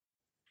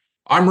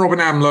I'm Robin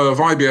Amlôt of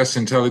IBS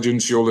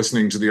Intelligence. You're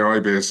listening to the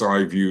IBS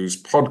iViews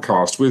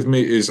podcast. With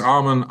me is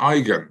Arman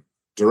Eigen,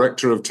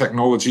 Director of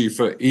Technology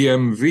for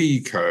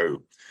EMV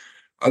Co.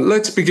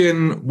 Let's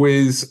begin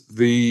with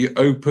the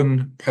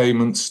Open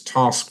Payments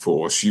Task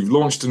Force. You've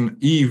launched an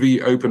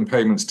EV Open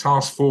Payments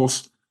Task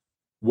Force.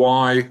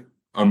 Why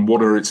and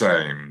what are its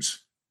aims?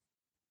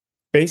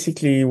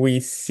 Basically, we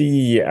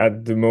see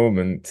at the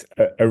moment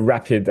a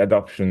rapid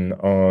adoption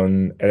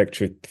on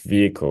electric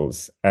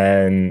vehicles.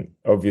 And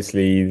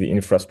obviously, the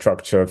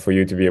infrastructure for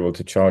you to be able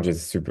to charge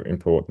is super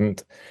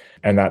important.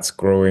 And that's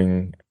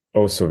growing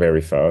also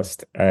very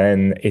fast.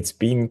 And it's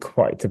been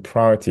quite a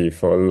priority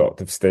for a lot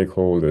of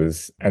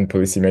stakeholders and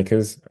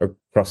policymakers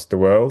across the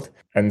world.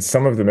 And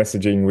some of the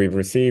messaging we've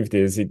received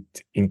is it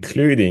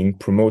including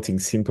promoting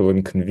simple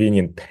and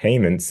convenient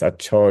payments at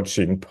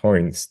charging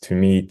points to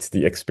meet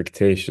the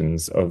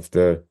expectations of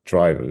the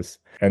drivers.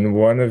 And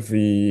one of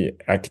the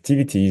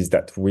activities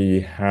that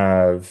we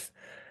have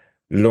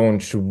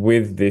launched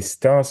with this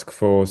task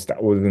force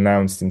that was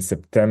announced in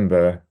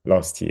September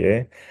last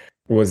year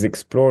was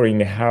exploring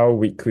how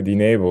we could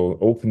enable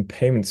open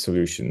payment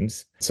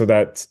solutions so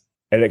that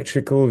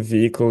electrical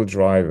vehicle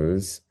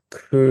drivers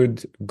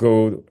could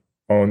go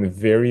on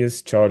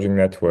various charging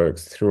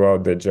networks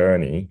throughout their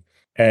journey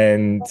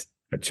and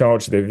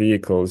charge their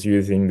vehicles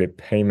using the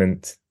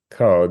payment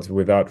cards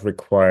without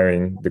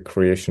requiring the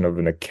creation of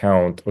an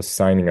account or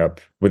signing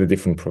up with the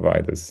different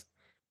providers.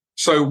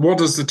 So what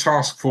does the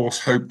task force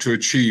hope to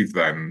achieve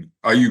then?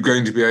 Are you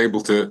going to be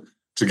able to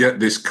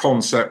get this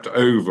concept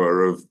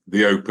over of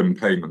the open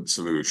payment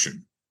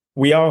solution?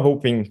 We are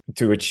hoping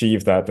to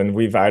achieve that, and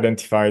we've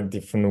identified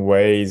different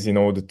ways in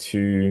order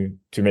to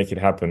make it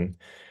happen.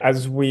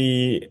 As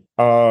we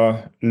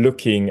are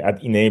looking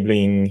at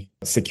enabling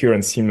secure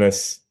and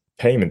seamless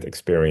payment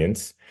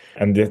experience,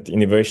 and that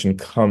innovation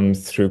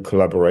comes through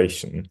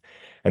collaboration.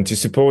 And to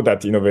support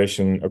that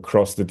innovation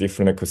across the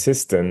different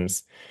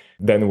ecosystems,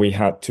 then we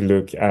had to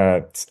look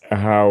at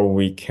how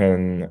we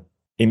can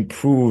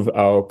improve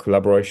our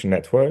collaboration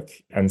network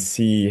and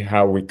see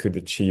how we could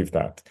achieve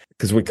that,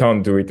 because we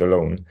can't do it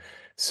alone.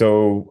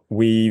 So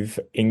we've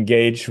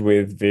engaged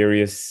with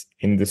various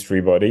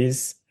industry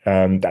bodies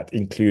that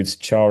includes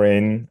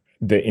CHARIN,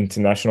 the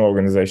International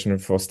Organization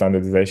for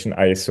Standardization,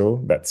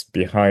 ISO, that's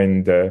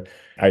behind the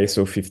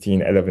ISO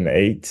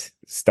 15118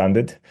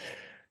 standard.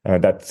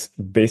 That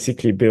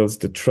basically builds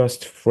the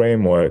trust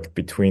framework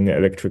between the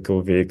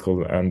electrical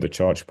vehicle and the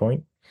charge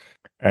point.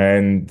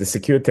 And the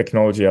Secure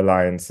Technology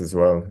Alliance as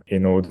well,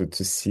 in order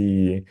to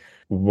see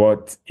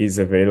what is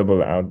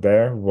available out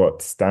there,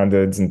 what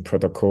standards and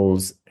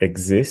protocols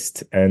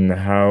exist, and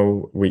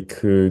how we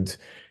could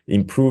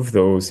improve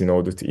those in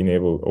order to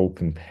enable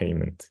open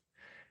payment.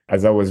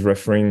 As I was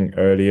referring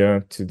earlier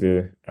to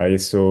the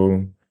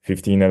ISO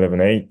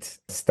 15118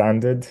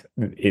 standard,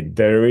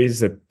 there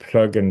is a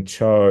plug and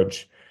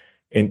charge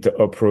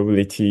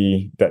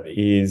interoperability that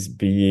is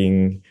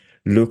being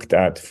looked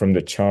at from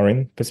the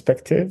CHARIN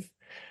perspective.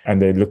 And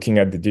they're looking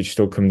at the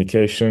digital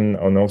communication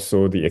and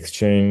also the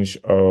exchange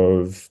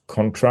of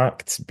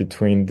contracts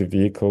between the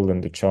vehicle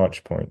and the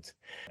charge point.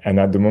 And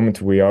at the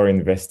moment, we are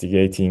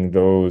investigating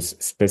those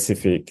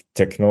specific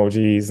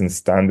technologies and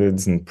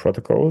standards and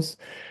protocols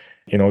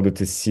in order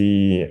to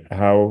see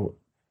how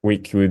we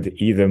could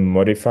either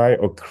modify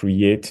or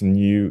create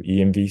new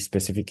EMV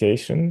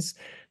specifications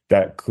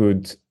that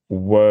could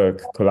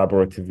work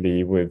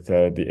collaboratively with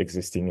the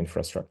existing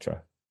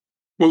infrastructure.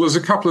 Well, there's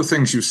a couple of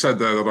things you said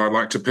there that I'd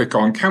like to pick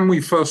on. Can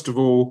we, first of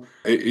all,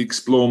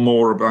 explore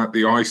more about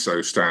the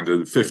ISO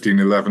standard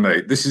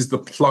 15118? This is the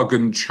plug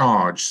and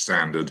charge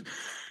standard.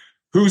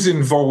 Who's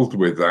involved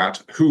with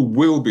that? Who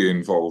will be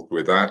involved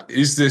with that?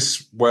 Is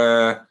this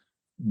where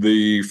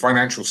the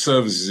financial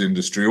services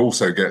industry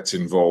also gets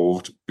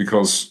involved?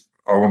 Because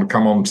I want to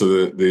come on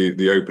to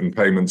the open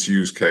payments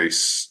use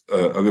case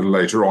a little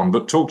later on.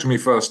 But talk to me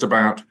first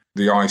about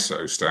the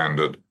ISO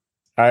standard.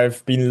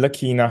 I've been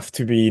lucky enough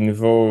to be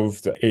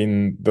involved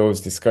in those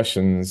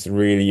discussions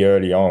really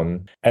early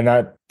on. And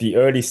at the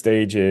early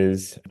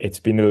stages, it's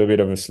been a little bit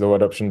of a slow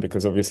adoption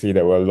because obviously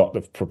there were a lot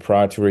of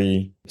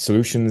proprietary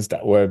solutions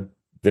that were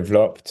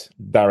developed,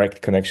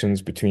 direct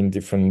connections between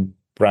different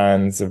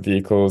brands of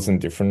vehicles and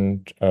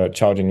different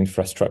charging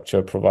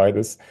infrastructure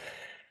providers.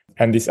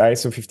 And this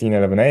ISO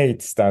 15118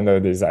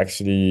 standard is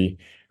actually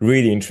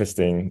really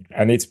interesting.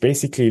 And it's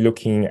basically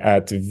looking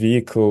at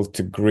vehicle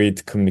to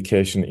grid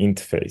communication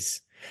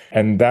interface.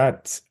 And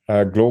that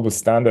global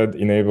standard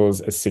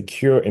enables a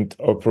secure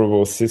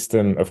interoperable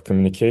system of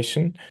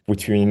communication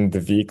between the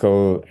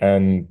vehicle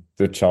and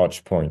the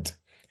charge point.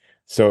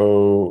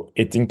 So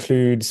it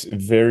includes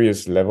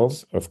various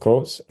levels, of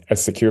course, a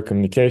secure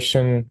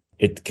communication.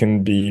 It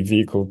can be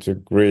vehicle to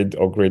grid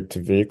or grid to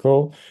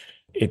vehicle.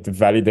 It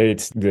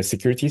validates the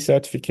security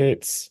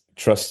certificates,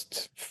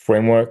 trust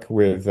framework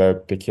with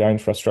PKI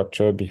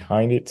infrastructure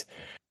behind it,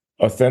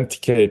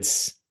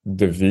 authenticates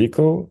the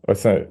vehicle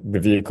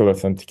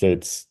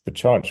authenticates the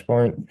charge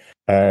point.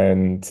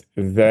 And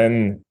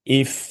then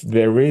if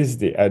there is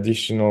the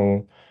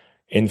additional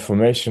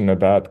information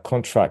about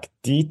contract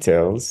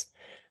details,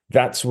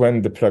 that's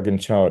when the plug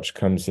and charge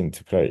comes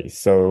into play.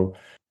 So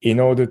in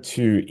order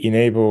to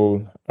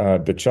enable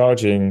the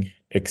charging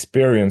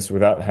experience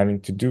without having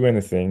to do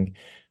anything,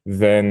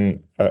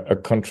 then a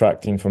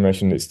contract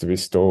information needs to be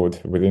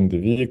stored within the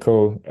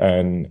vehicle.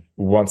 And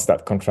once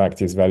that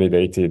contract is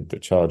validated, the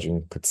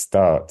charging could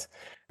start.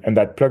 And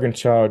that plug and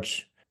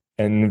charge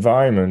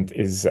environment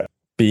is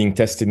being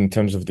tested in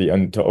terms of the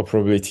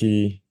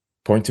interoperability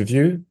point of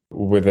view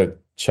with a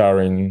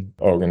charring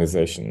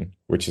organization,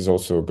 which is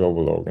also a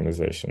global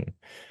organization.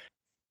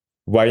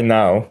 Why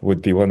now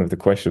would be one of the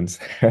questions.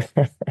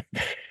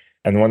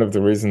 And one of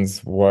the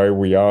reasons why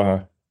we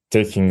are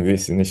taking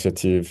this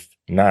initiative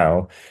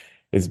now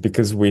is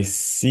because we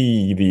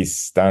see this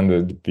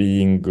standard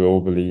being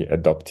globally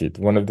adopted.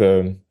 One of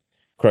the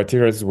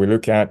criteria we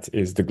look at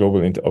is the global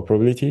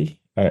interoperability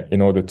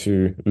in order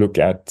to look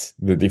at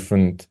the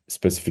different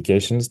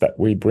specifications that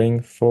we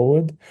bring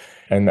forward,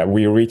 and that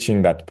we're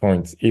reaching that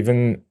point.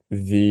 Even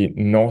the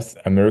North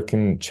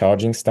American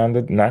charging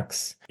standard,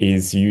 NACS,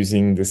 is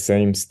using the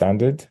same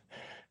standard.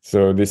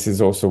 So this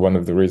is also one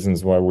of the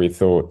reasons why we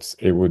thought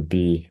it would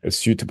be a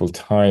suitable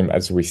time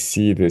as we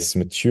see this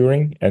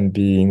maturing and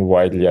being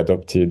widely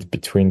adopted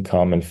between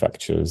car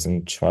manufacturers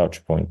and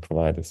charge point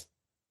providers.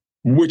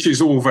 Which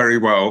is all very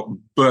well,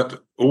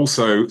 but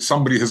also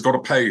somebody has got to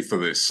pay for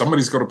this.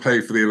 Somebody's got to pay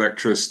for the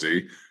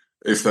electricity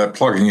if they're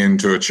plugging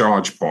into a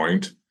charge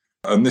point.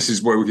 And this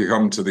is where we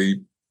come to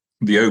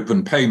the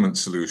open payment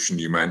solution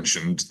you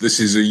mentioned. This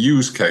is a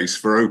use case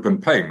for open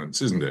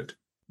payments, isn't it?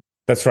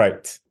 That's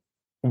right.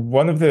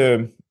 One of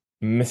the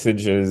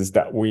messages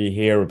that we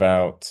hear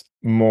about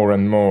more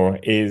and more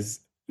is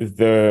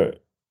the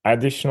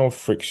additional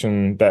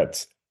friction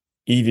that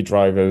EV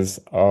drivers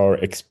are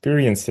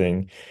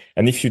experiencing.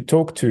 And if you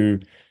talk to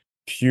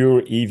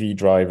pure EV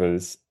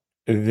drivers,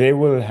 they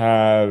will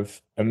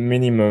have a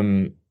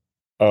minimum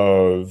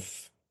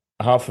of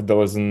half a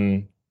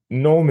dozen.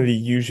 Normally,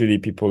 usually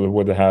people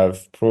would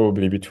have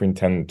probably between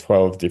 10 and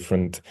 12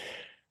 different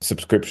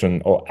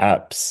subscription or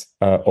apps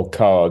or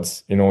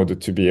cards in order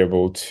to be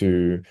able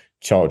to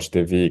charge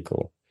their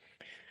vehicle.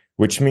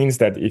 Which means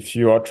that if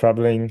you are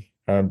traveling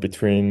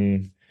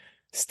between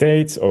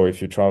states, or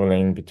if you're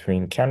traveling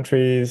between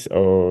countries,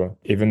 or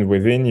even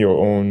within your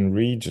own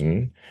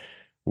region,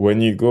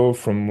 when you go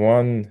from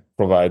one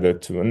provider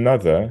to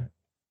another,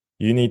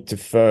 you need to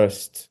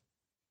first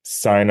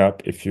sign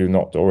up if you're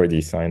not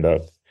already signed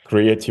up,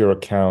 create your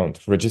account,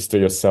 register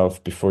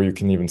yourself before you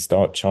can even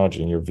start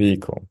charging your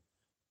vehicle.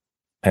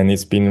 And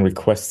it's been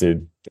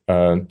requested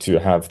to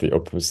have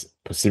the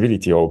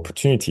possibility or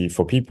opportunity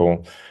for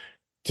people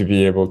to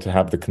be able to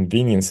have the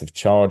convenience of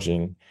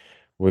charging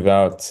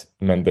without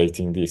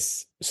mandating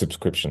this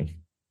subscription.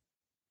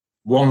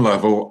 One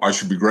level, I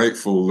should be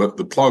grateful that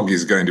the plug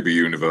is going to be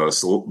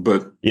universal,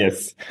 but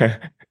yes,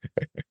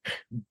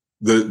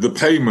 the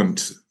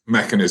payment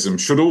mechanism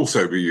should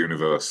also be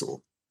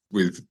universal.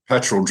 With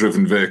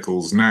petrol-driven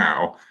vehicles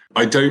now,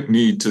 I don't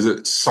need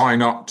to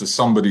sign up to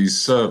somebody's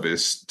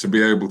service to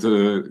be able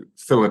to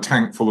fill a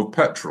tank full of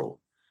petrol.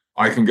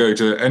 I can go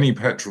to any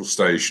petrol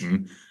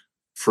station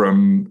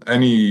from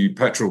any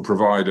petrol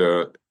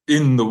provider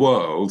in the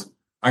world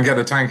and get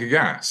a tank of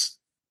gas.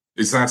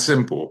 It's that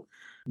simple.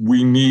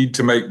 We need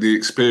to make the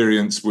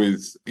experience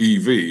with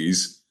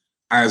EVs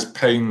as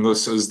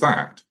painless as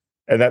that.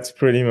 And that's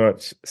pretty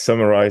much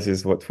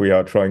summarizes what we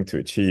are trying to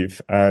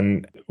achieve.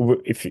 And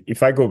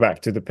if I go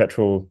back to the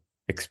petrol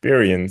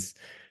experience,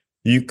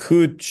 you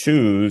could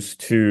choose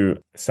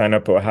to sign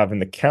up or have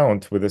an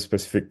account with a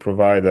specific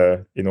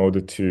provider in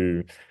order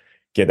to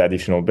get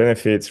additional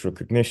benefits,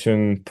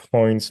 recognition,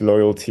 points,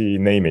 loyalty,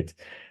 name it.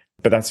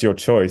 But that's your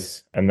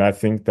choice. And I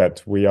think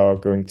that we are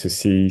going to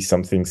see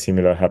something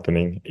similar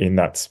happening in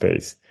that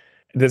space.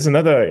 There's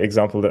another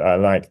example that I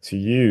like to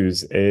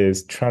use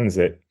is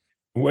transit.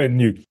 When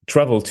you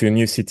travel to a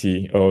new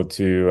city or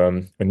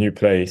to a new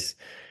place,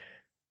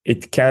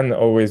 it can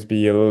always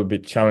be a little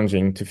bit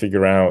challenging to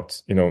figure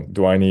out,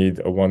 do I need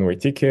a one-way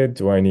ticket?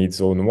 Do I need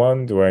zone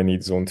 1? Do I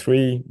need zone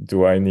 3?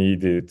 Do I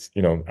need it,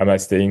 am I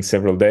staying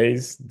several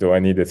days? Do I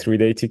need a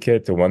 3-day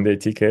ticket, a 1-day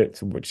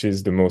ticket? Which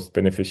is the most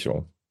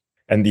beneficial?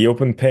 And the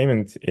open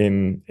payment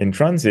in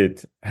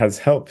transit has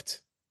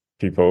helped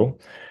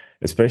people,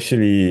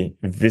 especially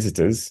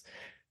visitors,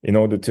 in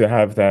order to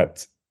have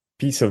that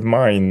peace of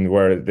mind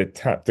where they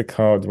tap the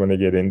card when they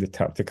get in, they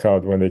tap the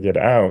card when they get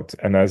out.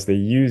 And as they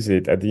use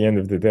it, at the end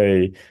of the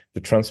day, the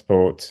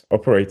transport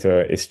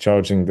operator is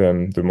charging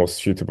them the most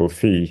suitable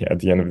fee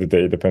at the end of the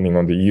day, depending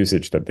on the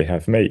usage that they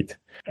have made.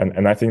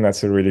 And I think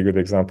that's a really good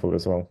example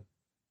as well.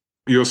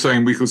 You're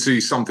saying we could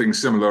see something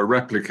similar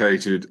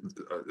replicated,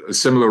 a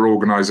similar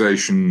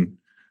organization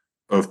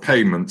of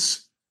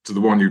payments to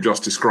the one you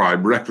just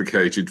described,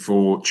 replicated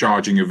for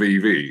charging of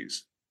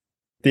EVs?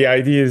 The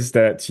idea is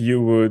that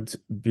you would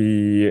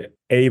be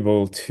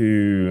able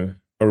to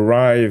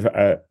arrive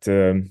at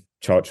a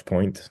charge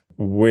point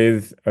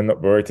with an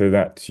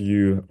operator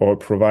or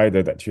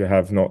provider that you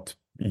have not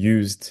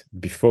used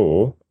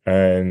before,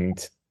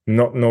 and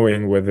not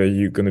knowing whether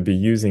you're going to be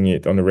using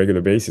it on a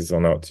regular basis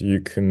or not, you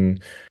can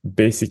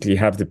basically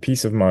have the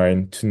peace of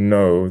mind to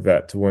know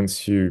that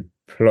once you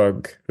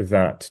plug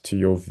that to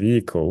your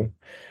vehicle,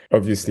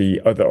 obviously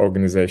other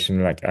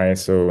organizations like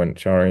ISO and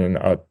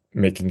Charian are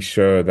making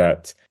sure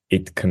that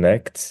it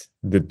connects,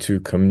 the two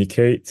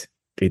communicate,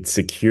 it's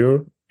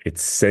secure,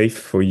 it's safe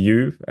for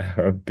you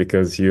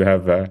because you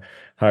have a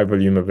high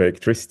volume of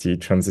electricity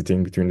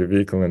transiting between the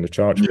vehicle and the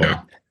charge point.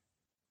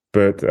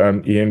 But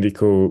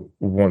EMVCo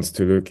wants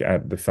to look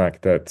at the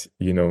fact that,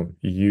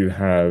 you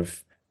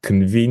have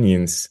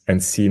convenience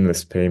and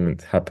seamless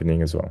payment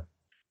happening as well.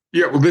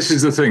 Yeah, well, this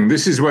is the thing.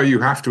 This is where you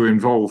have to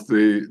involve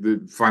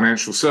the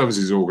financial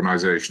services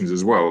organizations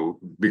as well,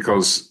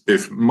 because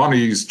if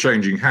money is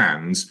changing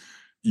hands,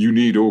 you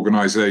need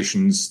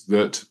organizations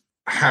that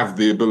have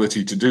the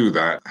ability to do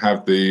that,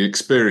 have the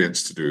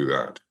experience to do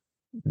that.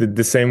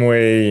 The same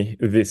way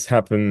this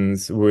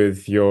happens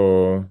with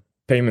your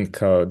payment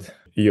card.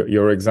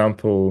 Your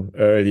example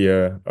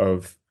earlier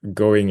of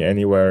going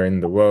anywhere in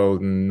the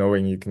world and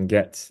knowing you can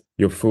get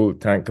your full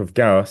tank of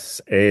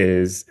gas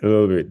is a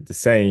little bit the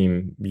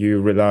same.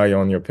 You rely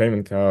on your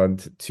payment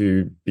card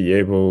to be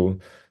able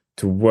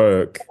to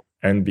work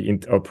and be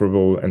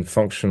interoperable and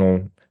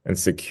functional and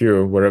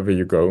secure wherever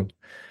you go.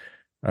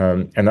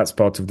 And that's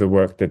part of the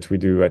work that we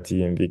do at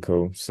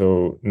EMVCo.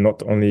 So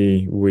not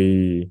only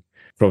we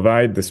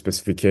provide the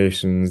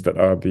specifications that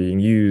are being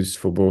used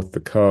for both the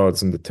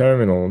cards and the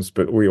terminals,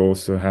 but we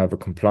also have a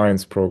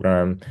compliance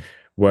program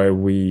where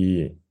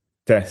we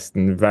test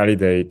and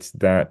validate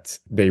that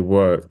they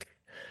work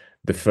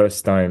the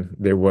first time,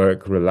 they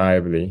work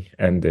reliably,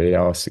 and they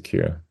are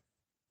secure.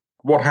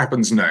 What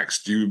happens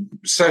next? You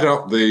set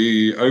up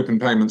the Open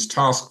Payments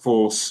Task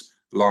Force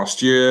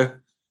last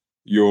year.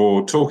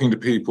 You're talking to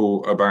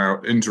people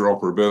about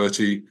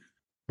interoperability.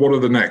 What are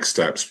the next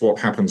steps? What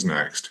happens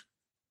next?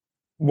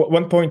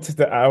 One point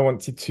that I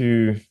wanted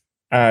to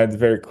add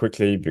very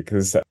quickly,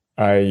 because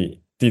I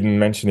didn't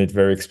mention it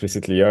very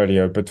explicitly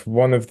earlier, but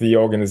one of the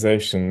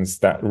organizations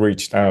that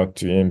reached out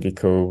to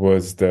EMVCo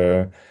was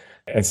the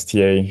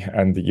STA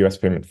and the US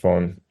Payment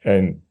Forum,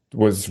 and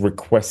was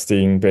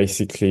requesting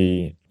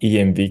basically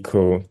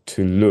EMVCo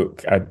to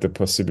look at the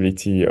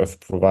possibility of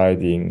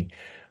providing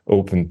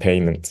open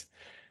payment.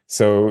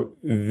 So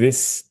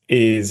this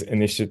is an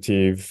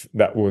initiative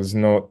that was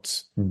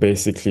not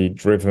basically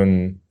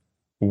driven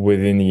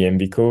within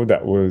EMVCo.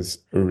 That was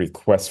a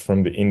request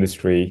from the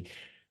industry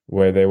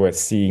where they were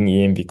seeing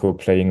EMVCo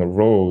playing a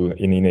role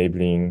in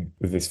enabling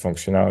this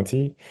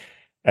functionality.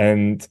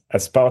 And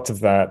as part of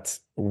that,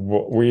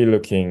 what we're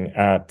looking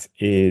at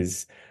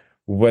is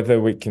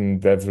whether we can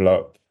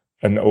develop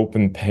an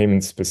open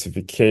payment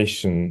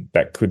specification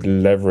that could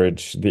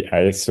leverage the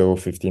ISO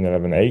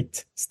 15118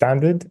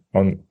 standard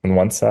on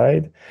one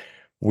side.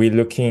 We're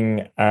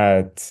looking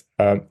at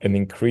an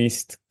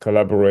increased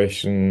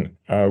collaboration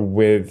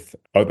with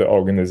other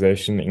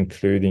organizations,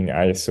 including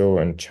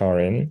ISO and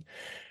Charian.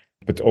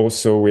 But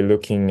also we're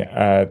looking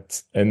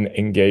at an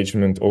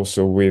engagement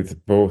also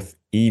with both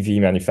EV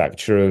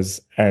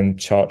manufacturers and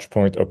charge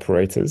point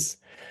operators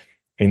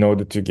in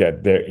order to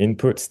get their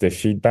inputs, their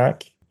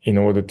feedback, in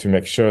order to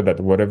make sure that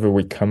whatever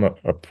we come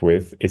up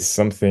with is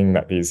something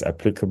that is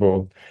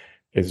applicable,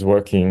 is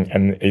working,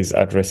 and is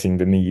addressing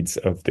the needs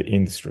of the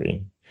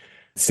industry.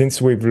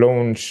 Since we've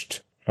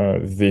launched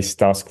this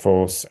task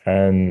force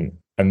and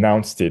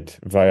announced it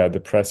via the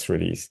press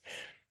release,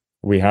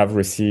 we have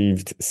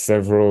received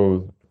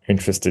several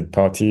interested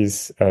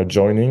parties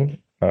joining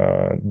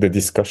the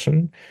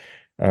discussion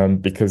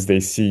because they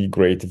see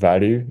great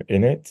value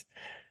in it.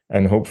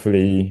 And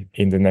hopefully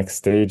in the next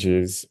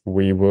stages,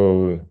 we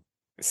will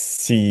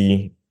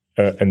see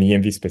an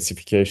EMV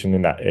specification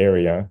in that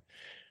area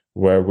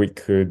where we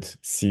could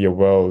see a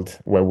world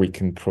where we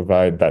can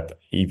provide that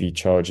EV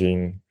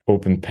charging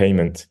open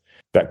payment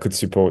that could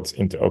support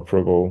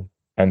interoperable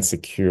and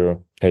secure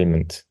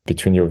payment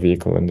between your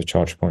vehicle and the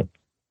charge point.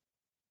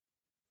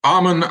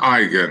 Arman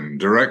Eigen,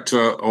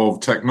 Director of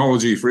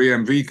Technology for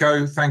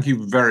EMVCo, thank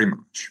you very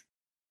much.